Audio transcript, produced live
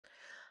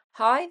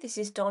Hi, this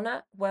is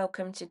Donna.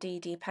 Welcome to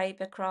DD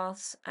Paper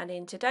Crafts, and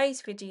in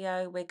today's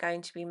video we're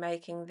going to be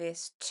making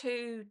this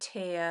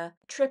two-tier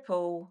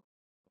triple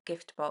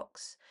gift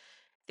box.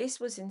 This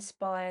was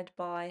inspired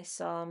by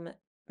some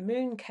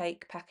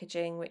mooncake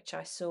packaging which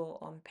I saw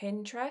on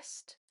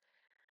Pinterest,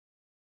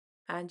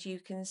 and you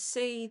can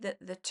see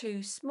that the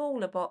two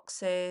smaller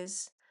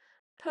boxes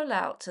pull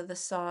out to the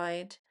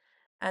side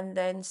and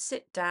then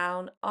sit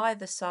down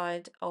either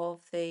side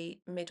of the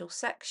middle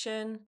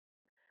section,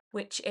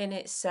 which in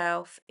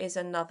itself is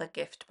another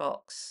gift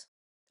box.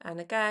 And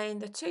again,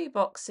 the two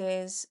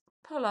boxes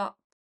pull up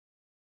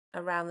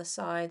around the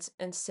sides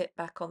and sit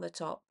back on the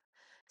top.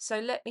 So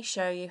let me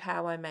show you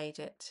how I made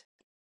it.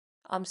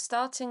 I'm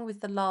starting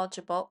with the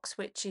larger box,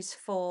 which is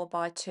 4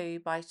 by 2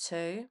 by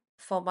 2.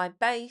 For my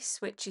base,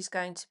 which is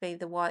going to be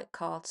the white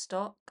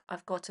cardstock,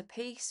 I've got a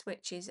piece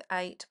which is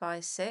 8 by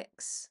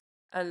 6.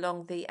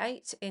 Along the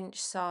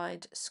 8-inch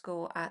side,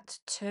 score at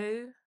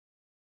 2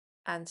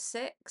 and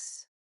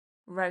 6.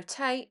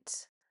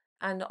 Rotate,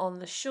 and on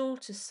the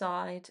shorter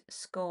side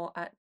score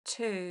at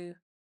 2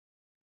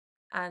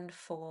 and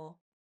 4.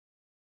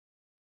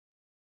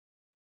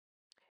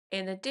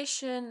 In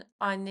addition,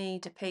 I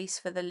need a piece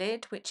for the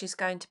lid, which is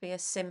going to be a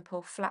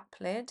simple flap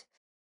lid.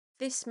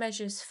 This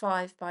measures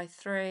 5 by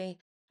 3,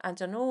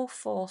 and on all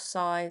 4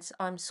 sides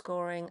I'm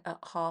scoring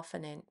at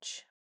 1/2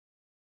 inch.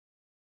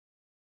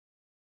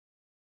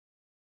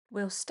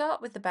 We'll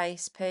start with the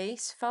base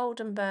piece, fold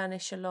and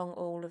burnish along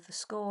all of the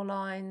score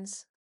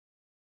lines.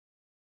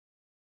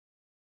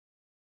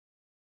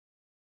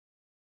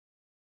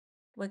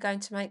 We're going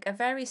to make a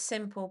very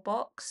simple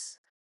box.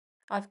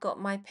 I've got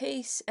my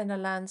piece in a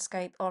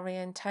landscape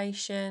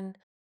orientation,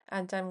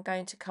 and I'm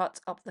going to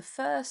cut up the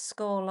first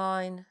score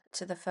line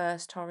to the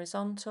first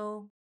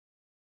horizontal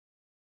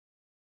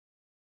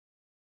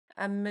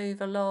and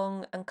move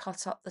along and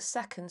cut up the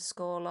second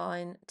score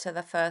line to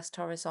the first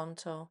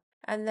horizontal,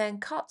 and then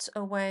cut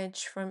a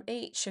wedge from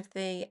each of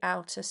the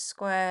outer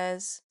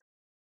squares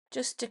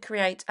just to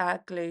create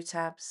our glue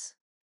tabs.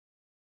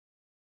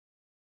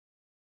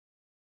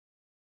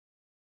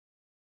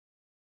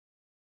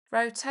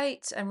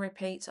 Rotate and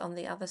repeat on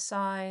the other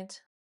side.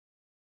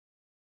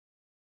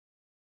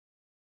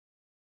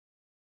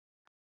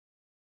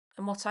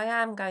 And what I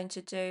am going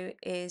to do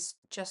is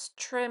just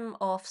trim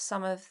off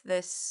some of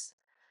this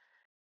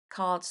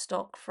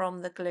cardstock from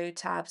the glue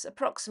tabs,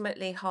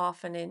 approximately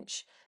 1/2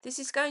 inch. This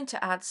is going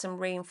to add some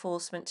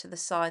reinforcement to the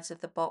sides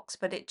of the box,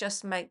 but it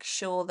just makes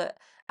sure that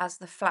as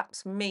the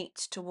flaps meet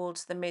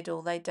towards the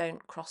middle, they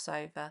don't cross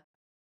over.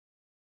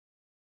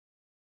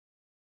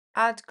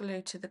 Add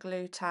glue to the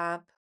glue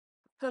tab,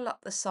 pull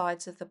up the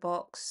sides of the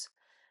box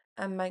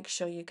and make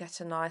sure you get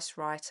a nice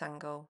right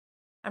angle.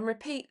 And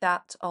repeat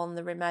that on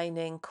the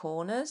remaining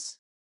corners.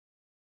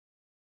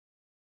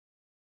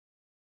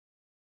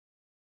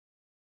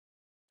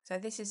 So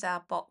this is our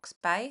box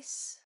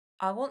base.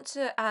 I want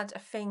to add a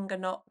finger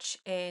notch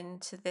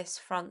into this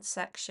front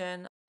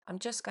section. I'm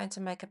just going to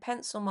make a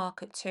pencil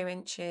mark at 2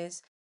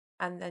 inches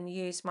and then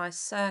use my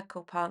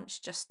circle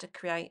punch just to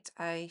create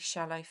a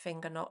shallow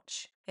finger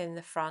notch in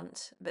the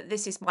front, but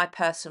this is my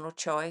personal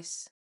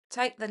choice.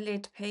 Take the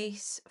lid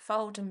piece,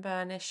 fold and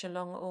burnish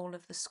along all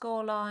of the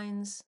score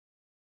lines.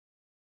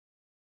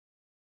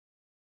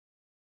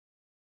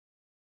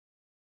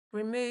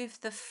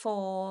 Remove the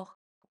 4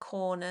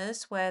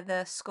 corners where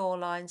the score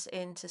lines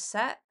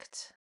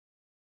intersect.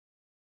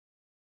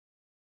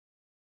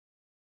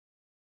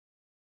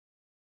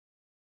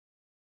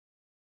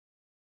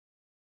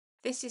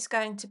 This is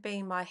going to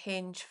be my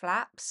hinge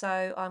flap,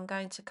 so I'm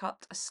going to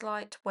cut a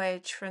slight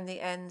wedge from the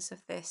ends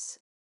of this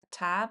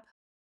tab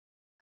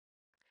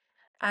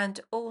and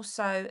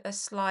also a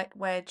slight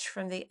wedge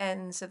from the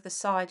ends of the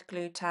side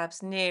glue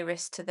tabs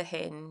nearest to the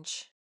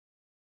hinge.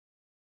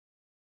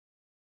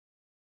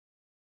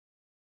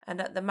 And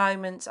at the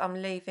moment I'm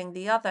leaving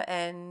the other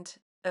end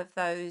of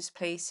those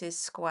pieces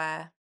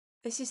square.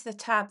 This is the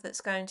tab that's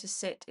going to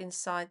sit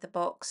inside the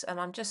box, and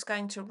I'm just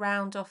going to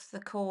round off the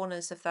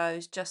corners of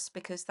those just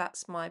because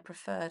that's my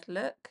preferred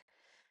look.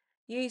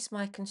 Use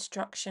my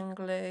construction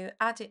glue,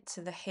 add it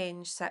to the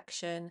hinge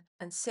section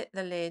and sit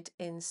the lid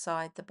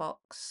inside the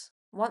box.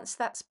 Once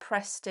that's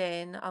pressed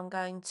in, I'm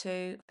going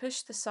to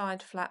push the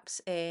side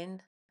flaps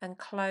in and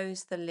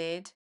close the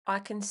lid. I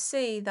can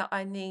see that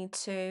I need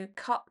to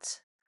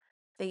cut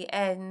the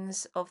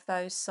ends of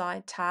those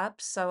side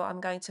tabs, so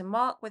I'm going to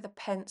mark with a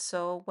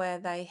pencil where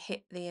they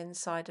hit the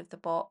inside of the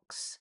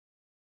box.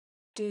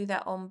 Do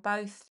that on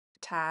both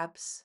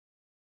tabs,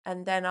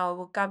 and then I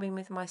will go in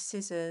with my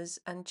scissors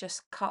and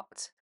just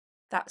cut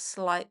that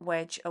slight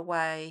wedge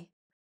away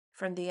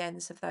from the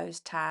ends of those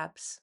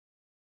tabs.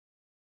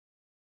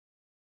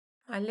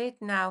 My lid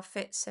now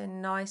fits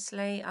in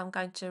nicely. I'm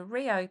going to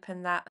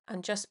reopen that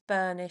and just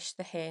burnish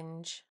the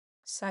hinge.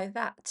 So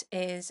that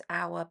is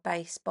our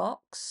base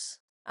box.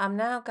 I'm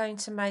now going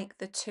to make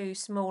the 2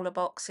 smaller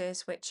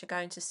boxes which are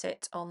going to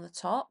sit on the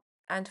top,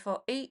 and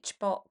for each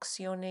box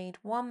you'll need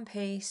one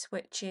piece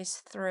which is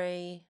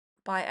 3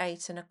 by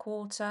 8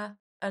 1/4,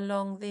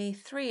 Along the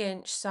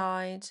 3-inch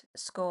side,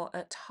 score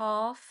at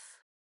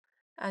half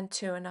and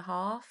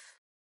 2.5,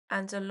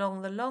 and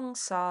along the long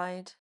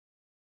side,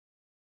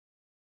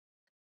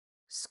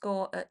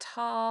 score at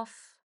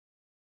half,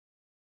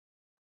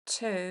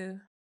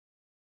 2,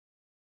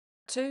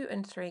 2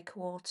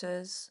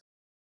 3/4,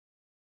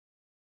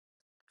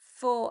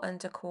 4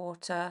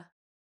 1/4,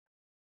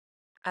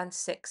 and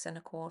 6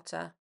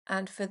 1/4.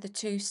 And for the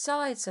two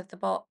sides of the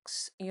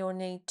box, you'll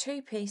need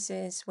two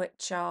pieces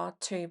which are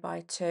 2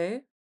 by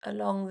 2.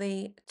 Along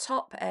the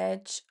top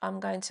edge, I'm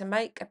going to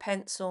make a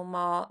pencil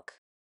mark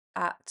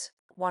at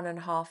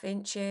 1.5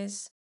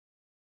 inches,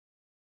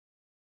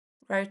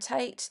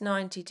 rotate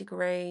 90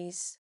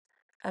 degrees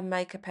and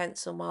make a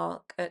pencil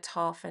mark at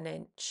 1/2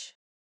 inch,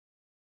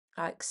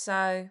 like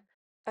so,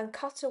 and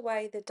cut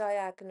away the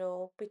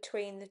diagonal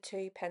between the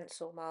two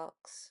pencil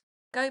marks.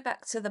 Go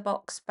back to the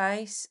box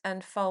base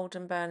and fold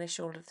and burnish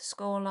all of the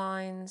score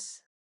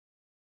lines.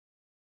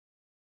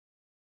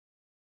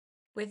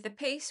 With the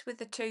piece with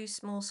the two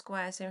small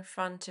squares in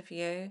front of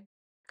you,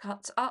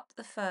 cut up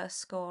the first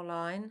score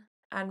line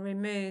and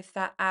remove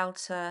that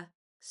outer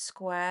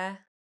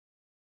square.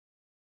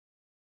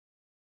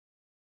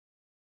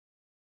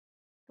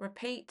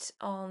 Repeat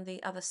on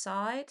the other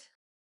side.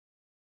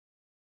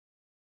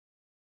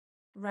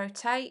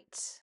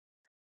 Rotate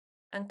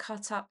and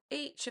cut up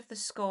each of the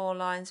score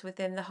lines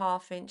within the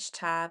 1/2 inch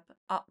tab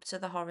up to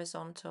the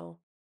horizontal.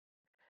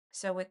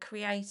 So we're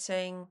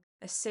creating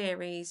a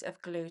series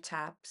of glue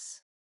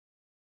tabs.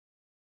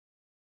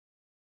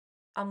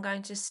 I'm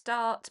going to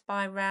start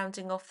by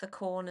rounding off the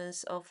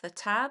corners of the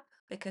tab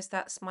because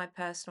that's my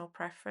personal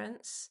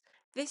preference.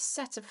 This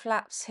set of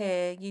flaps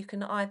here, you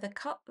can either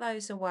cut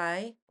those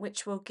away,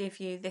 which will give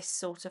you this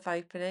sort of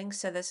opening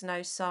so there's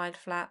no side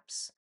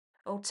flaps.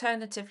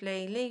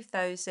 Alternatively, leave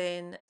those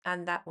in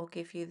and that will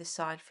give you the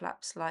side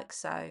flaps like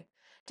so.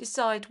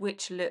 Decide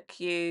which look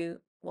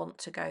you want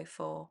to go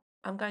for.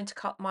 I'm going to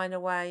cut mine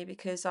away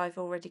because I've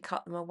already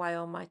cut them away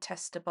on my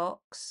tester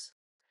box.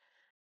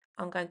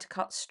 I'm going to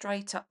cut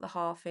straight up the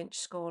 1/2 inch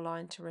score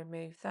line to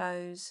remove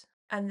those.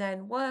 And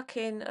then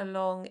working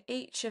along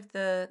each of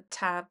the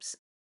tabs,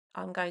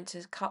 I'm going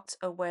to cut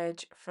a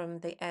wedge from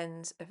the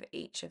ends of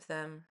each of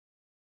them.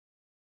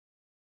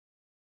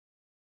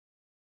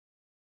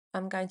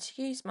 I'm going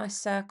to use my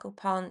circle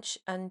punch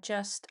and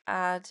just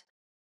add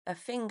a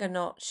finger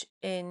notch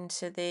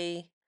into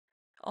the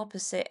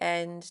opposite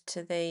end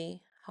to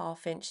the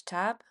 1/2 inch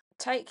tab.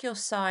 Take your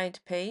side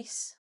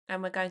piece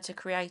and we're going to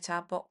create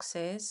our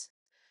boxes,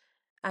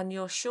 and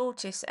your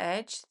shortest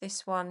edge,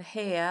 this one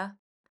here,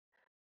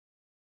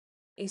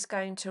 is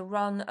going to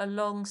run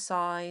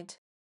alongside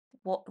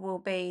what will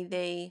be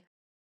the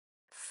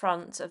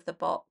front of the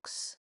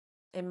box,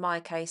 in my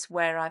case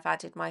where I've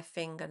added my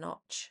finger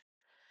notch.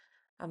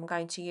 I'm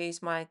going to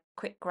use my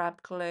quick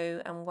grab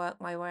glue and work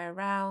my way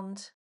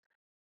around,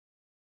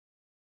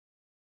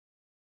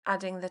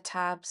 adding the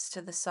tabs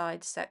to the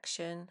side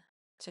section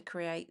to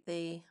create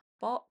the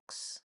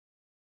box.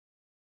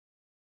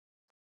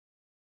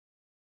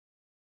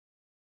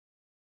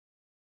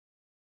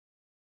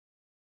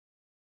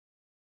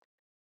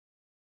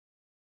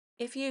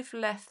 If you've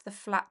left the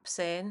flaps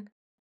in,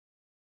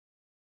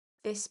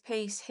 this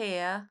piece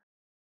here,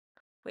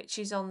 which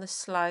is on the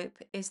slope,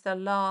 is the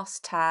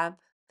last tab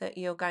that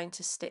you're going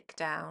to stick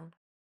down.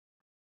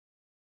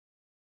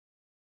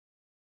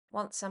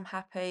 Once I'm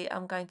happy,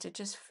 I'm going to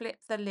just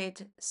flip the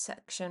lid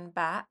section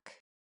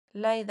back,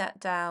 lay that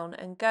down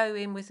and go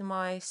in with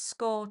my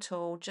score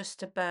tool just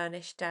to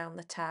burnish down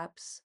the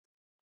tabs.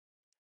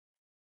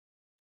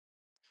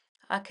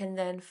 I can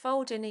then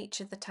fold in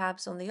each of the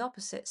tabs on the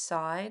opposite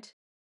side,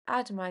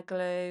 add my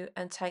glue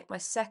and take my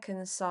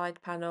second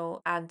side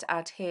panel and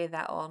adhere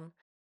that on,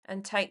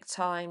 and take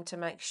time to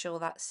make sure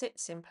that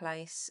sits in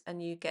place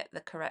and you get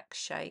the correct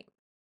shape.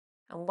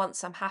 And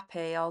once I'm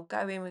happy, I'll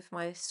go in with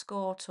my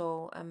score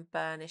tool and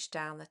burnish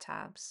down the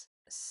tabs.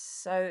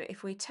 So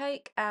if we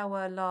take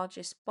our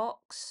largest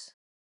box,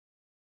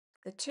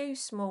 the two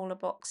smaller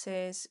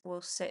boxes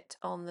will sit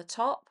on the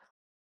top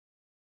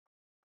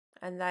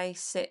and they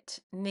sit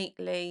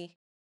neatly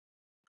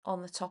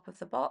on the top of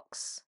the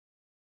box,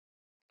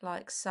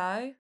 like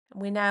so.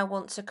 We now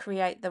want to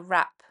create the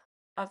wrap.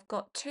 I've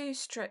got two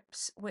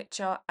strips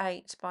which are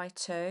 8 by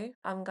 2.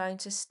 I'm going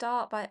to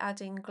start by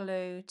adding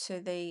glue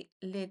to the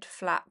lid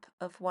flap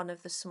of one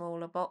of the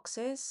smaller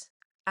boxes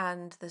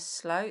and the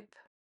slope.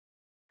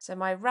 So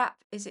my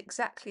wrap is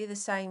exactly the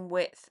same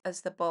width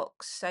as the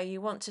box, so you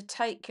want to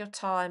take your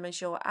time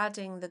as you're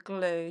adding the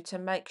glue to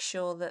make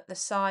sure that the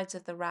sides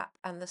of the wrap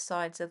and the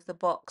sides of the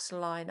box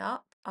line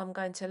up. I'm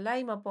going to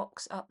lay my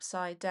box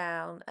upside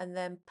down and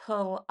then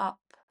pull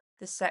up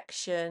the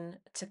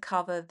section to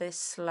cover this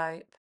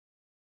slope.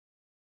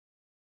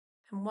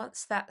 And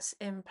once that's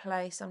in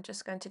place, I'm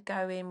just going to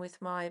go in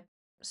with my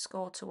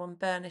score tool and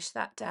burnish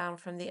that down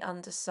from the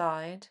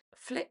underside.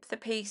 Flip the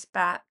piece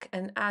back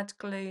and add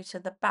glue to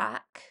the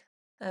back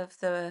of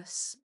the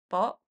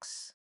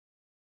box.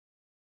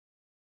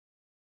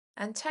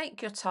 And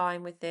take your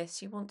time with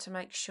this. You want to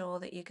make sure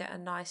that you get a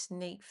nice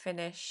neat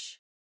finish.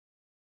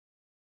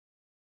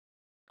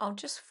 I'm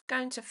just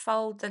going to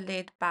fold the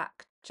lid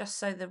back just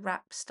so the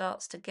wrap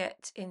starts to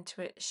get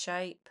into its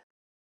shape.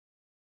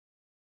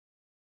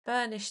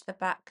 Burnish the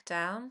back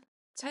down.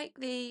 Take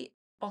the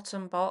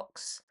bottom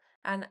box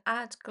and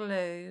add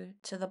glue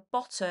to the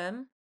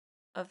bottom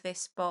of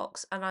this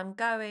box, and I'm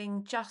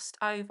going just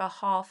over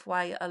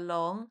halfway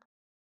along.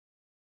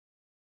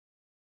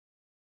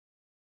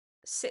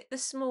 Sit the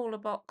smaller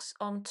box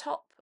on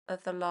top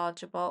of the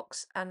larger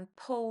box and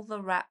pull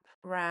the wrap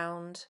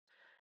round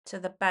to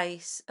the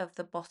base of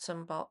the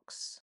bottom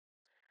box.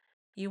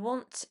 You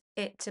want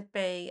it to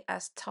be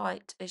as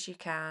tight as you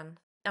can.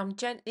 I'm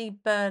gently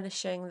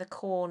burnishing the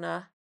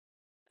corner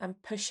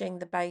and pushing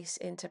the base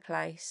into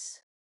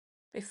place.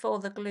 Before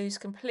the glue's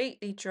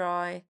completely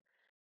dry,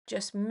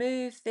 just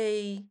move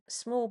the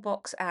small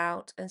box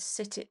out and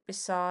sit it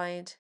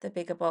beside the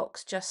bigger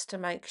box just to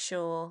make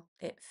sure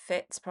it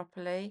fits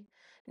properly.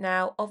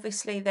 Now,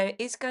 obviously, there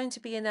is going to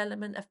be an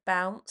element of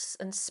bounce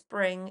and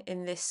spring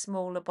in this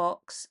smaller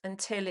box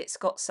until it's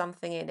got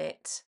something in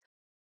it.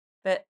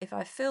 But if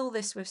I fill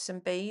this with some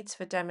beads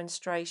for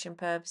demonstration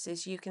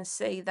purposes, you can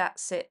see that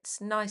sits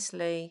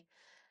nicely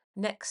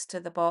next to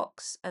the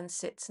box and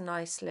sits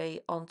nicely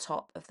on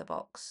top of the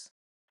box.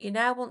 You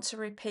now want to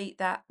repeat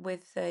that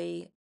with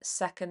the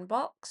second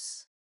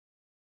box,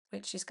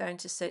 which is going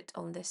to sit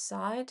on this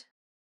side.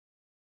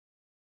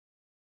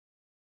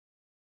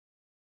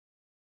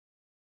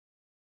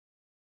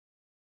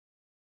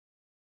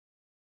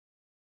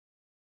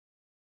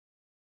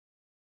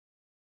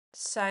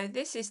 So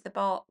this is the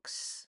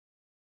box.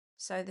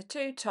 So the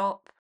two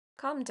top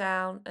come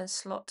down and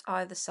slot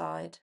either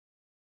side.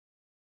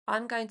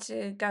 I'm going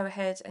to go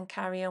ahead and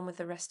carry on with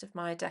the rest of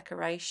my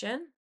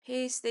decoration.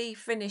 Here's the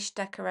finished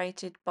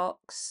decorated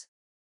box.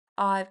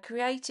 I've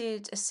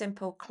created a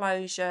simple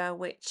closure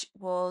which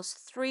was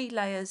 3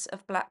 layers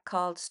of black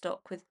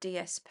cardstock with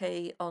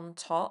DSP on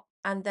top,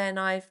 and then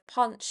I've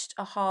punched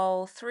a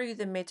hole through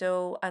the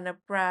middle and a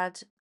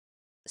brad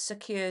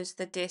secures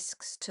the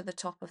discs to the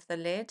top of the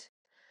lid,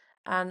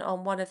 and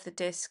on one of the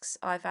discs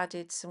I've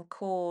added some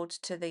cord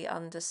to the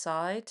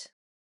underside,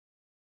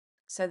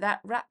 so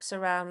that wraps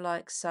around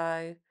like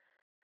so.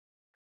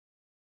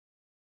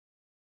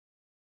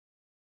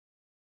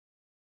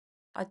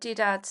 I did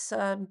add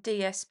some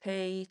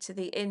DSP to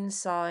the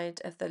inside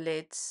of the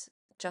lids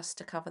just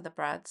to cover the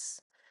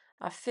brads.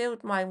 I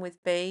filled mine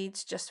with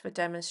beads just for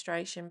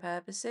demonstration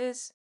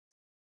purposes.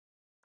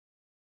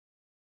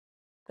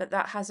 But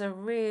that has a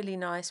really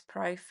nice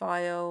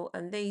profile,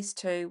 and these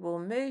two will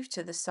move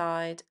to the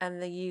side,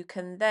 and you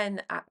can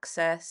then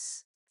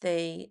access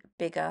the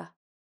bigger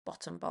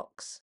bottom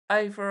box.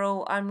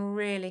 Overall, I'm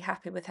really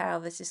happy with how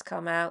this has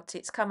come out.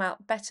 It's come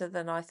out better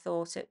than I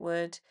thought it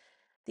would.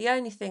 The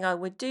only thing I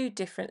would do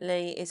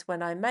differently is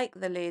when I make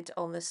the lid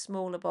on the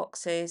smaller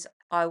boxes,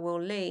 I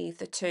will leave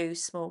the 2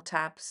 small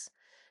tabs,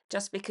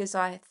 just because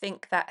I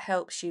think that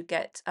helps you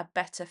get a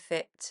better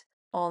fit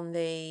on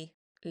the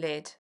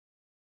lid.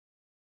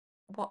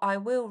 What I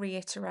will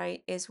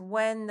reiterate is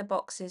when the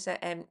boxes are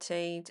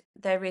emptied,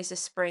 there is a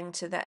spring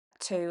to the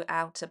 2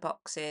 outer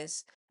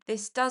boxes.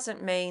 This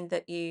doesn't mean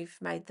that you've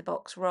made the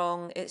box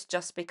wrong, it's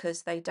just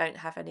because they don't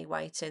have any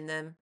weight in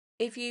them.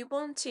 If you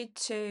wanted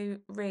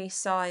to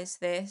resize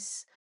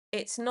this,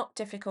 it's not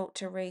difficult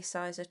to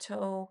resize at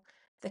all.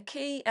 The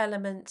key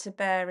element to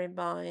bear in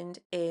mind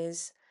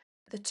is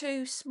the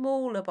 2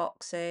 smaller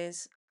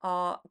boxes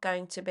are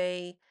going to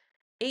be,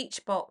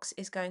 each box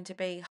is going to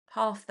be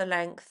half the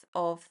length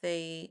of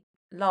the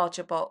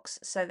larger box,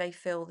 so they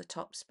fill the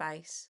top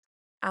space.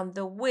 And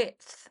the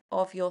width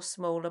of your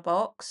smaller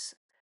box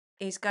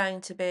is going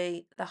to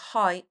be the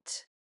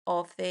height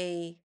of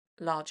the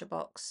larger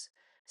box,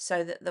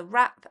 so that the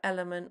wrap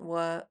element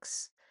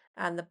works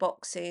and the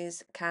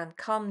boxes can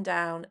come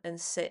down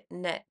and sit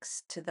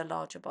next to the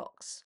larger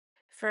box.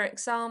 For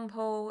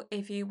example,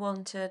 if you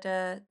wanted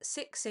a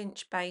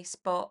 6-inch base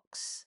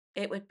box,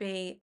 it would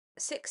be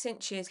 6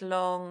 inches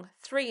long,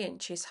 3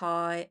 inches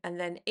high, and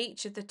then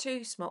each of the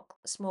 2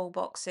 small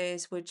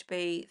boxes would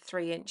be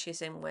 3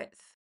 inches in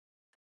width.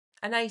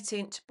 An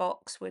 8-inch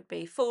box would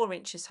be 4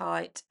 inches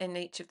height, and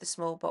each of the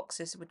small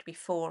boxes would be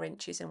 4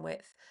 inches in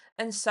width,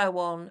 and so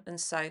on and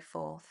so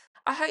forth.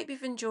 I hope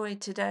you've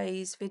enjoyed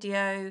today's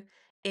video.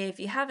 If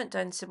you haven't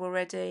done so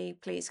already,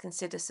 please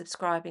consider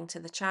subscribing to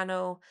the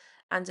channel,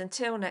 and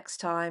until next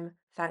time,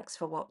 thanks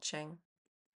for watching.